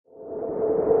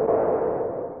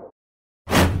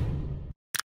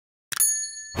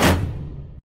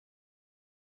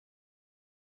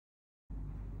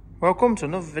Welcome to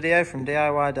another video from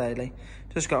DIY Daily.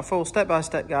 Just got a full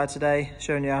step-by-step guide today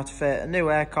showing you how to fit a new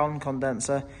aircon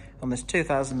condenser on this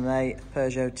 2008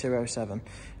 Peugeot 207.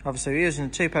 Obviously we're using a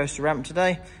 2-poster ramp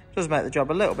today. It does make the job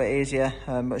a little bit easier,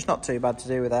 but it's not too bad to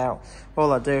do without.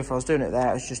 All I'd do if I was doing it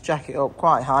without is just jack it up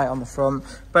quite high on the front,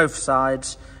 both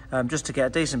sides, just to get a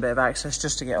decent bit of access,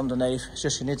 just to get underneath. It's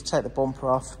just you need to take the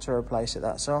bumper off to replace it,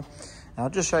 that's all. Now, I'll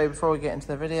just show you before we get into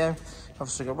the video.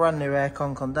 Obviously got a brand new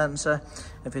aircon condenser.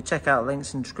 If you check out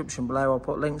links in the description below, I'll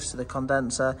put links to the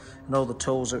condenser and all the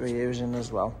tools that we're using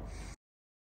as well.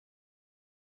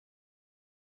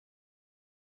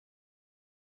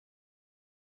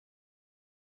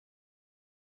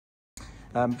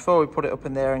 Before we put it up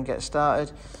in the air and get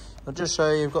started, I'll just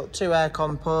show you, you've got two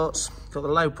aircon ports. You've got the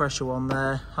low pressure one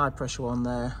there, high pressure one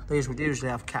there. These would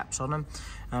usually have caps on them,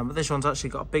 but this one's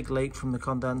actually got a big leak from the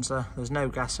condenser. There's no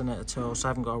gas in it at all, so I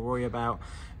haven't got to worry about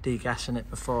degassing it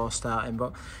before starting.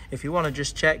 But if you want to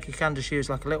just check, you can just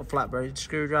use like a little flat braided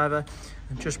screwdriver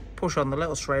and just push on the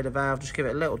little Schrader valve, just give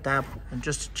it a little dab and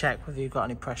just to check whether you've got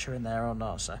any pressure in there or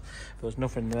not. So there's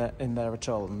nothing in there at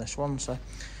all in this one. So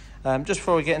just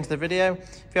before we get into the video,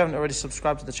 if you haven't already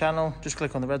subscribed to the channel, just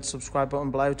click on the red subscribe button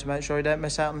below to make sure you don't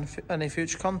miss out on any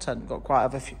future content. We've got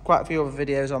quite a few other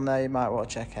videos on there you might want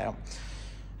to check out.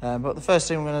 But the first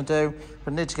thing we're going to do,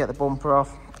 we need to get the bumper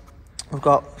off. We've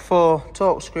got 4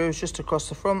 Torx screws just across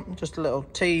the front, just a little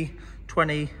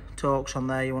T20 Torx on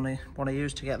there you want to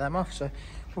use to get them off. So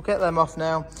we'll get them off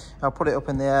now. I'll put it up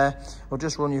in the air. We'll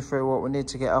just run you through what we need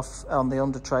to get off on the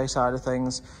under tray side of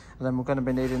things. And then we're going to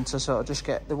be needing to sort of just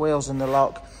get the wheels in the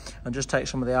lock and just take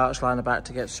some of the arch liner back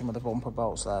to get some of the bumper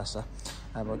bolts there. So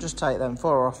we'll just take them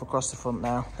 4 off across the front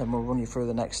now, then we'll run you through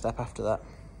the next step after that.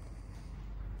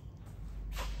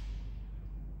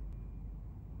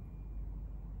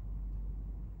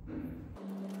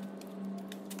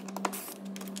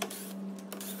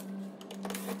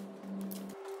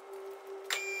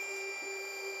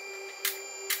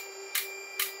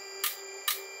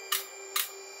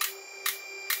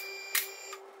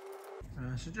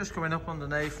 So just coming up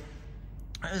underneath,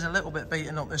 it is a little bit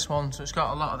beaten up, this one, so it's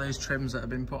got a lot of these trims that have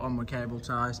been put on with cable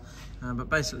ties, but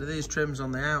basically these trims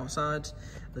on the outside,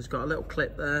 there's got a little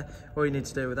clip there. All you need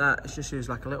to do with that is just use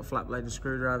like a little flat bladed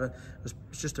screwdriver.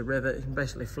 It's just a rivet. You can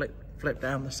basically flip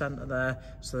down the centre there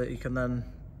so that you can then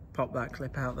pop that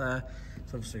clip out there.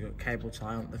 It's obviously got cable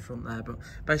tie on the front there, but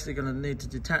basically going to need to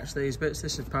detach these bits.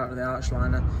 This is part of the arch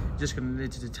liner. You're just going to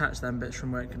need to detach them bits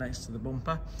from where it connects to the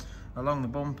bumper. Along the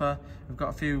bumper, we've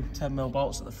got a few 10mm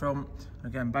bolts at the front.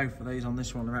 Again, both of these on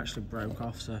this one are actually broke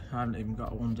off, so I haven't even got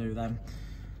to undo them.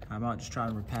 I might just try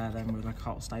and repair them with like a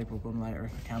hot staple gun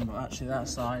later if I can, but actually that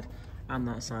side and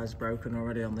that side's broken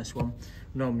already on this one.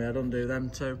 Normally I'd undo them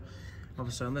too.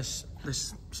 Obviously on this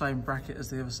same bracket as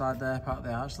the other side there, part of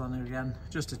the arch liner again,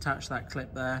 just attach that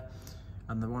clip there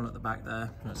and the one at the back there.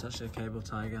 That's actually a cable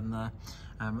tie again there.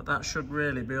 But that should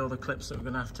really be all the clips that we're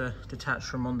going to have to detach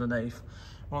from underneath.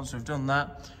 Once we've done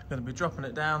that, I'm going to be dropping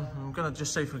it down. I'm going to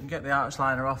just see if we can get the arch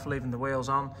liner off, leaving the wheels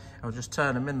on. I'll just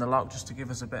turn them in the lock just to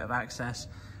give us a bit of access.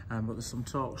 But there's some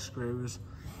Torx screws.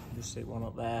 Just stick one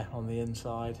up there on the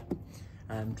inside.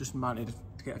 Just might need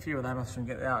to get a few of them off and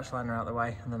get the arch liner out of the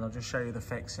way, and then I'll just show you the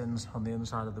fixings on the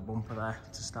inside of the bumper there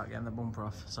to start getting the bumper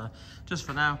off. So just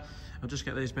for now, I'll just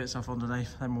get these bits off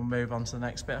underneath, then we'll move on to the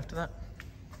next bit after that.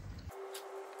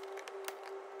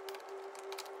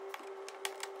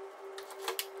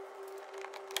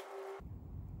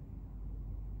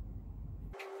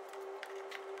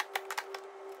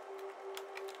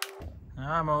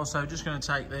 Now I'm also just going to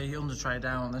take the under tray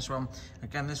down on this one.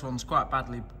 Again, this one's quite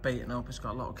badly beaten up. It's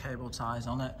got a lot of cable ties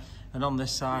on it. And on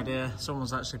this side here,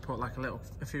 someone's actually put like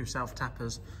a few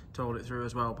self-tappers to hold it through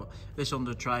as well. But this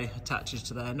under tray attaches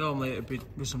to there. Normally it would be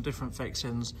with some different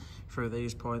fixings through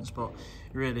these points, but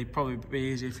really probably be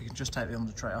easy if you can just take the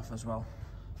under tray off as well.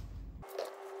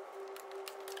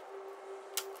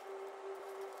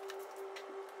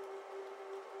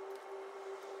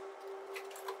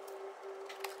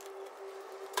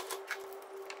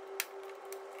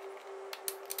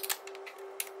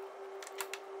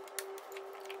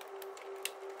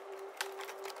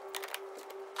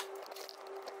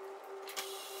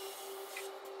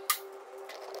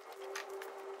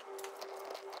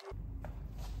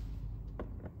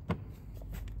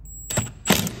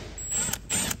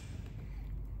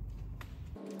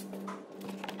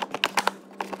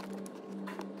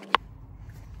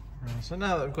 So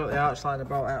now that we've got the arch liner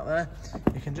bolt out there,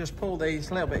 you can just pull these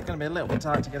a little bit. It's going to be a little bit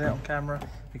tight to get it on camera.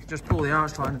 You can just pull the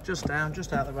arch liner just down,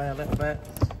 just out of the way a little bit.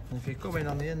 And if you come in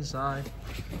on the inside,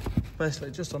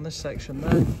 basically just on this section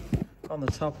there, on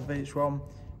the top of each one,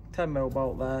 10mm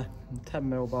bolt there, and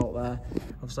 10mm bolt there.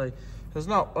 Obviously, there's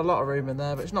not a lot of room in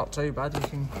there, but it's not too bad. You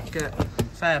can get a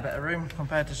fair bit of room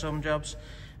compared to some jobs.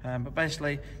 But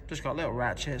basically, just got a little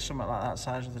ratchet, something like that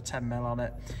size with a 10mm on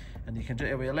it. And you can do,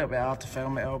 it'll be a little bit hard to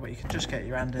film it all, but you can just get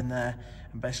your hand in there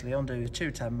and basically undo your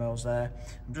 2 10mm there.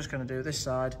 I'm just going to do this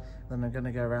side, then I'm going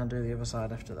to go around and do the other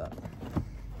side after that.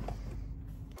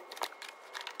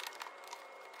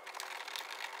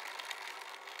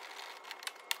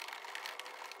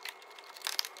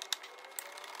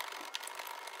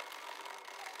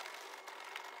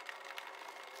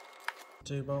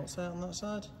 Two bolts out on that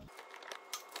side.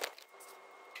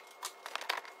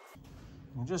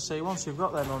 You'll just see, once you've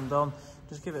got them undone,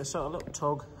 just give it a sort of little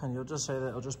tug and you'll just see that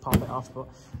it'll just pop it off. But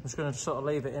I'm just going to sort of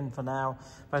leave it in for now,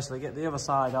 basically get the other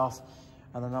side off,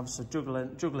 and then obviously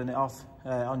juggling it off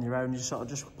on your own. You sort of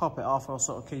just pop it off, or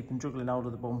sort of keep juggling hold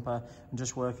of the bumper and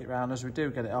just work it round. As we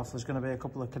do get it off, there's going to be a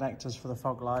couple of connectors for the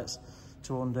fog lights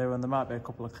to undo, and there might be a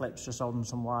couple of clips just holding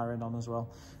some wiring on as well.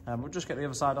 We'll just get the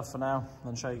other side off for now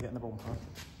and show you getting the bumper off.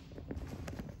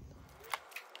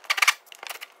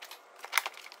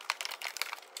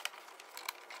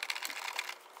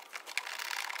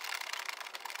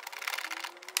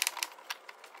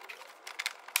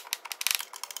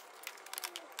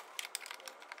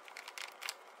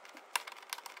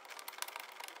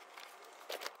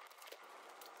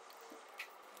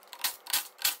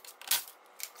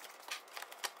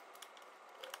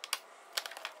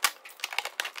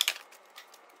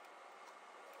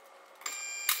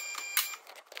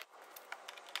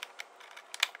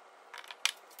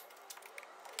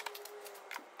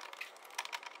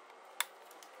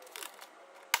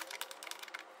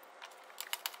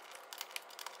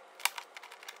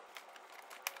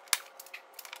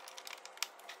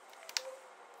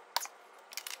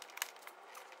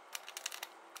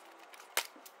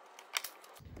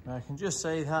 I can just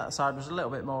see that side was a little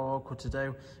bit more awkward to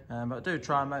do, but I do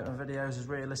try and make my videos as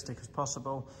realistic as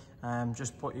possible.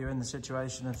 Just put you in the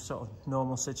situation of sort of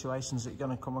normal situations that you're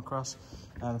going to come across.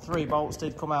 3 bolts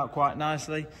did come out quite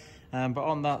nicely, but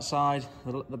on that side,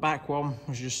 the back one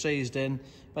was just seized in.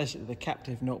 Basically, the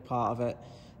captive nut part of it,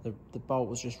 the bolt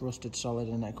was just rusted solid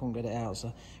and I couldn't get it out.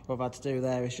 So what I've had to do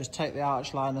there is just take the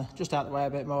arch liner just out the way a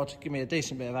bit more to give me a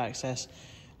decent bit of access.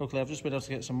 Luckily, I've just been able to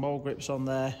get some more grips on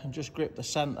there and just grip the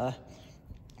centre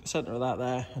of that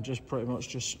there, and just pretty much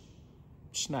just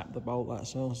snap the bolt,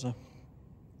 that's all. So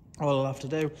all I'll have to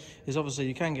do is, obviously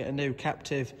you can get a new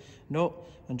captive nut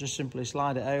and just simply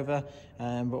slide it over,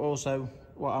 but also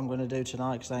what I'm going to do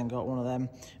tonight, because I ain't got one of them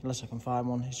unless I can find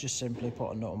one, is just simply put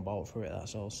a nut and bolt through it,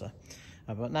 that's all. So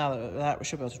but now that we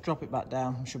should be able to drop it back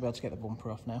down, we should be able to get the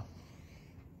bumper off now.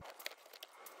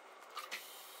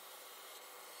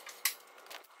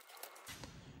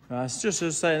 It's just as I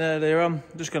was saying earlier on,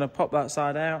 I'm just going to pop that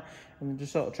side out and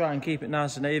just sort of try and keep it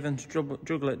nice and even, to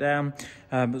juggle it down.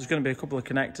 But there's going to be a couple of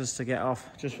connectors to get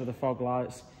off just for the fog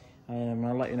lights.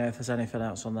 I'll let you know if there's anything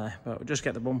else on there, but we'll just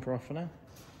get the bumper off for now.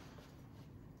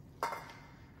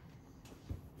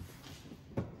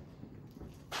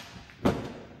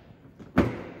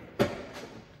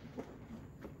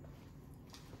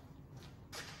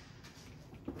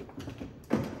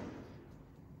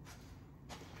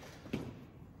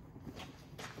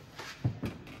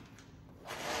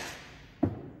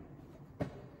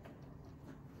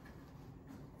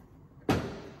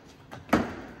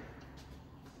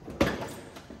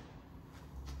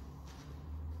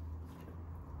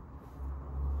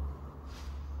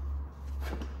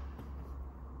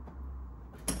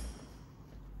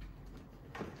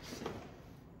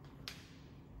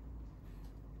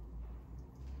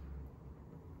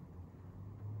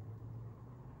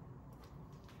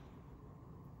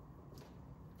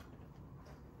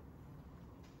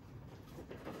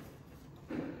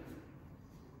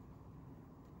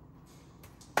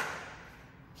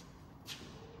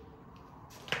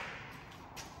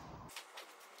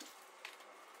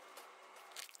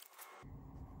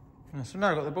 So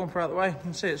now I've got the bumper out of the way, you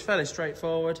can see it's fairly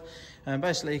straightforward. And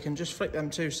basically you can just flick them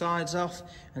 2 sides off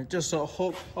and it just sort of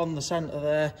hook on the centre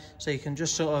there. So you can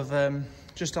just sort of,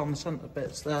 just on the centre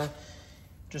bits there,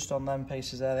 just on them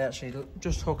pieces there, they actually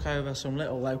just hook over some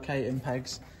little locating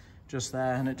pegs just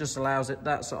there, and it just allows it,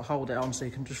 that sort of hold it on, so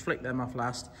you can just flick them off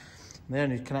last. And the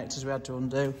only connectors we had to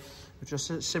undo were just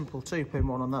a simple 2-pin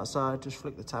one on that side, just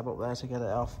flick the tab up there to get it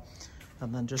off,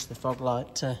 and then just the fog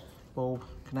light bulb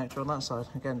connector on that side.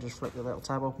 Again, just flick the little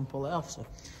tab up and pull it off. So,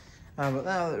 but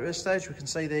now at this stage we can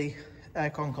see the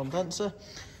aircon condenser.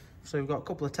 So we've got a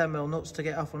couple of 10mm nuts to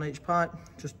get off on each pipe.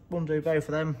 Just undo both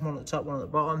of them, one at the top, one at the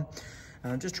bottom.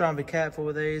 And just try and be careful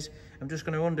with these. I'm just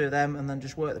going to undo them and then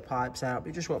just work the pipes out. But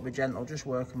you just want to be gentle, just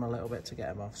work them a little bit to get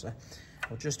them off. So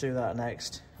we'll just do that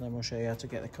next, and then we'll show you how to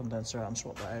get the condenser out and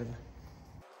swap that over.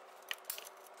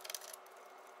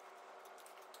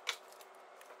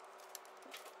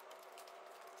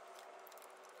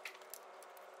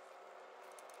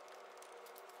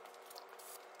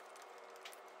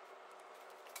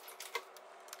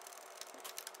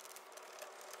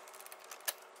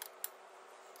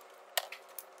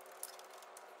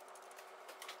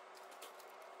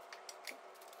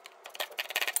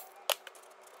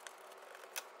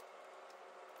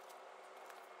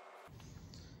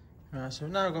 Right, so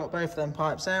we've now got both of them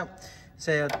pipes out.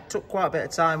 So I took quite a bit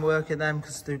of time working them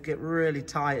because they get really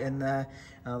tight in there.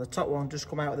 The top one just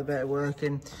come out with a bit of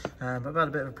working. I've had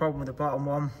a bit of a problem with the bottom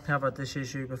one. I've had this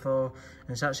issue before, and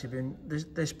it's actually been,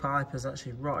 this pipe has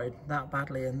actually rotted that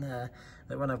badly in there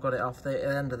that when I've got it off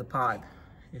the end of the pipe,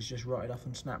 it's just rotted off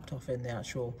and snapped off in the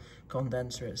actual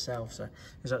condenser itself. So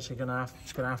it's actually going to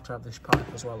have this pipe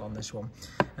as well on this one.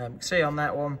 You can see on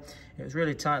that one, it was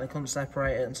really tight, I couldn't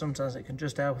separate it, and sometimes it can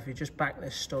just help if you just back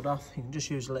this stud off. You can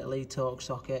just use a little e-torque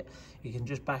socket. You can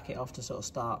just back it off to sort of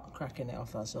start cracking it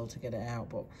off, that's all, to get it out.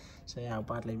 But see how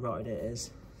badly rotted it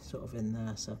is sort of in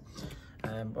there. So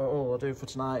but all I'll do for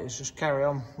tonight is just carry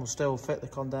on. We'll still fit the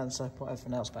condenser, put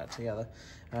everything else back together.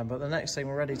 But the next thing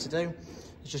we're ready to do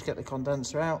is just get the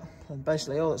condenser out. And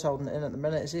basically all that's holding it in at the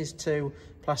minute is these two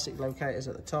plastic locators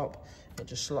at the top. It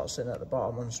just slots in at the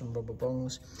bottom on some rubber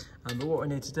bungs. But what we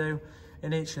need to do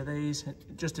in each of these,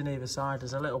 just in either side,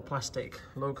 there's a little plastic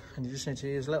lug, and you just need to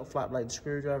use a little flat blade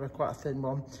screwdriver, quite a thin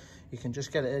one. You can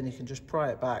just get it in, you can just pry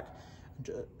it back.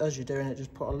 As you're doing it,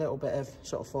 just put a little bit of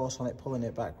sort of force on it, pulling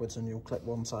it backwards, and you'll clip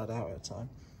one side out at a time.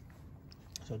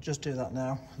 So just do that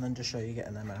now, and then just show you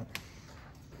getting them out.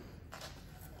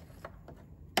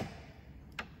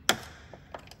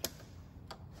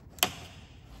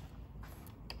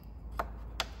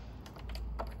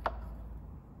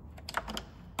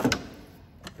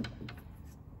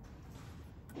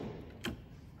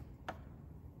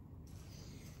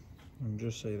 And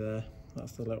just see there,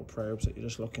 that's the little probes that you're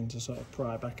just looking to sort of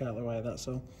pry back out of the way, that's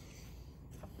all.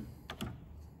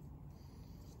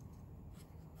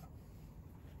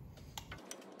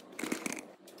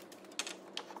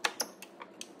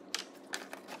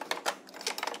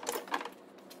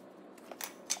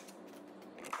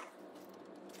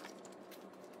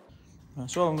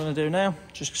 So all I'm going to do now,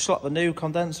 just slot the new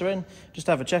condenser in, just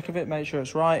have a check of it, make sure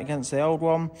it's right against the old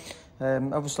one.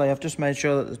 Obviously I've just made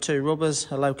sure that the two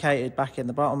rubbers are located back in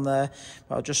the bottom there,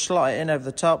 but I'll just slot it in over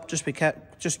the top.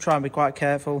 Just try and be quite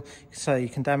careful, so you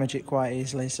can damage it quite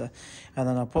easily. So, and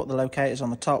then I'll put the locators on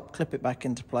the top, clip it back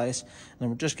into place, and then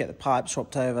we'll just get the pipe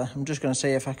swapped over. I'm just going to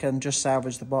see if I can just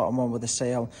salvage the bottom one with a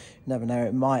seal. You never know,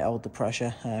 it might hold the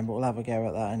pressure, but we'll have a go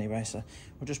at that anyway. So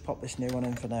we'll just pop this new one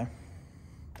in for now.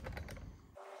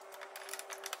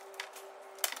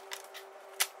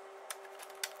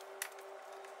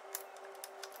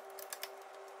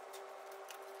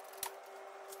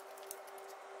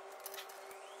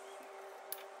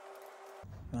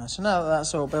 So now that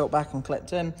that's all built back and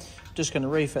clipped in, I'm just going to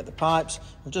refit the pipes.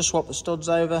 I've just swapped the studs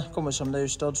over, come with some new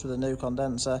studs with a new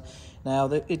condenser.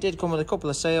 Now, it did come with a couple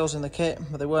of seals in the kit,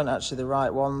 but they weren't actually the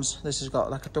right ones. This has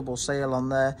got like a double seal on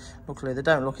there. Luckily, they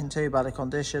don't look in too bad a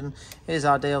condition. It is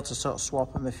ideal to sort of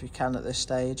swap them if you can at this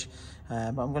stage. But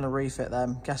I'm going to refit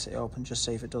them, gas it up, and just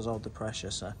see if it does hold the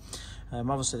pressure. So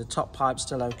obviously the top pipe's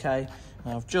still okay.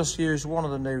 Now, I've just used one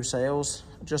of the new seals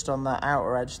just on that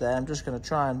outer edge there. I'm just going to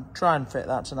try and fit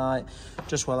that tonight,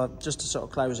 just to sort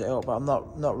of close it up. But I'm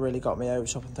not really got my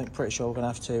hopes up. I think pretty sure we're going to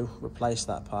have to replace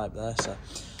that pipe there. So,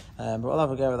 but we'll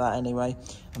have a go with that anyway.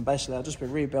 And basically, I'll just be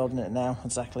rebuilding it now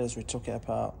exactly as we took it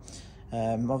apart.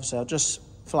 Obviously, I'll just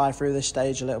fly through this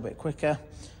stage a little bit quicker.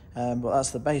 But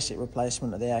that's the basic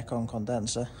replacement of the aircon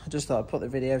condenser. I just thought I'd put the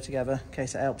video together in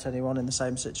case it helps anyone in the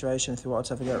same situation if they wanted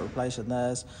to have a go at replacing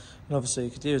theirs. And obviously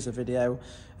you could use the video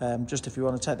just if you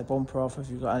want to take the bumper off, if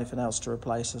you've got anything else to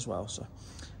replace as well. So,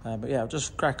 but yeah, I'll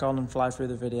just crack on and fly through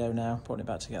the video now, putting it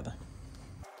back together.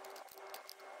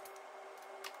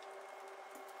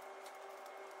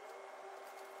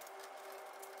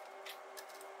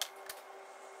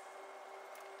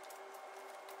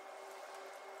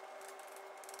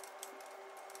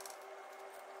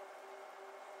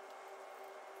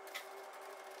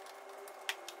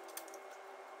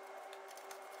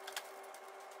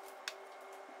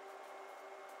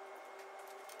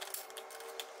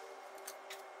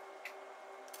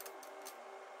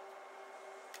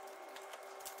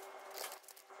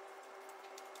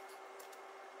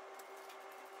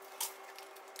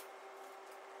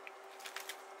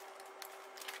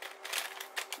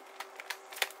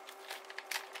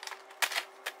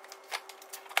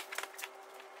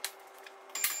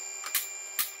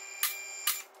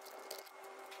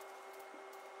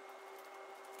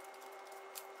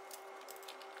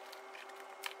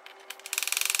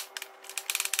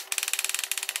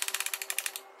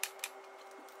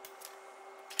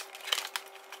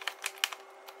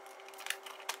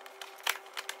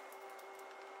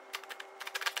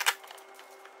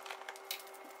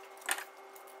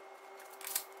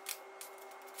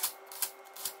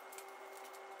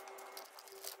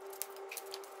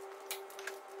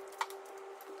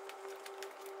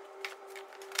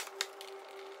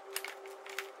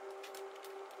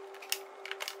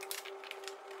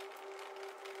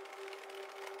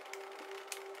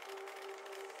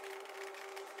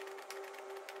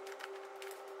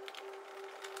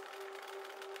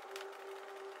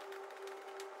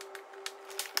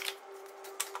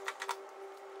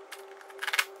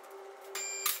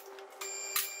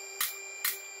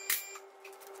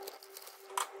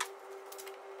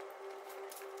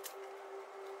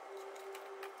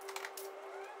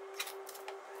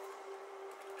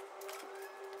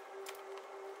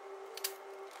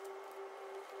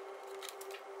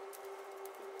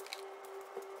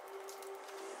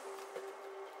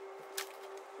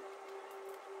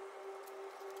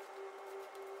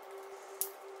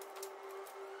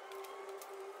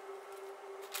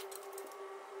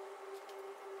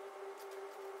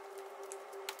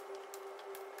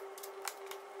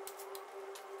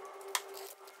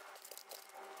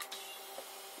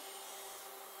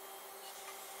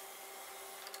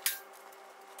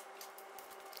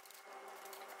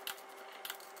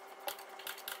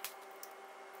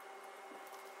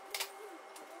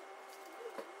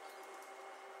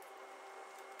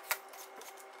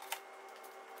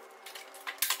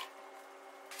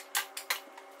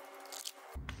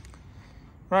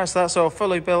 Right, so that's all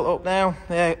fully built up now.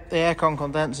 The aircon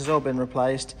condenser's all been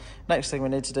replaced. Next thing we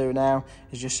need to do now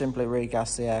is just simply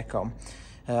regas the aircon.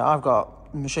 I've got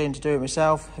a machine to do it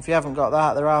myself. If you haven't got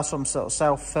that, there are some sort of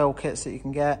self-fill kits that you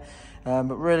can get,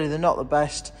 but really they're not the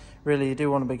best. Really, you do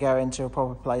want to be going to a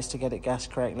proper place to get it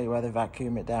gassed correctly where they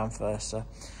vacuum it down first. So,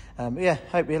 but yeah,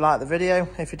 hope you liked the video.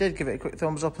 If you did, give it a quick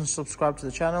thumbs up and subscribe to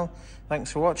the channel.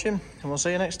 Thanks for watching, and we'll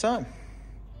see you next time.